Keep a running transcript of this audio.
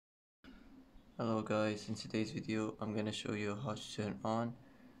Hello guys, in today's video I'm gonna show you how to turn on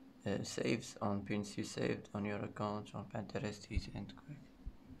saves on pins you saved on your account on Pinterest. Easy and quick.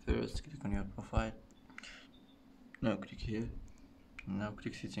 First click on your profile, now click here, now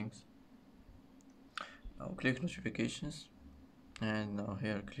click settings, now click notifications, and now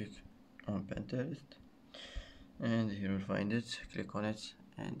here click on Pinterest, and here you'll find it. Click on it,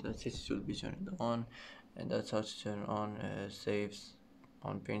 and that's it. It will be turned on, and that's how to turn on saves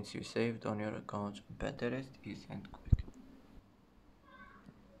on pins you saved on your account on Pinterest. Easy and quick.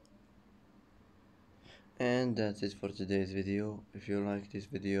 And that's it for today's video. If you like this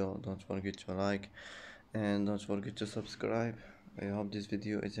video, don't forget to like and don't forget to subscribe. I hope this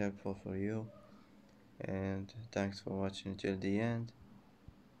video is helpful for you, and thanks for watching till the end,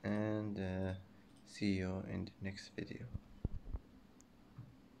 and see you in the next video.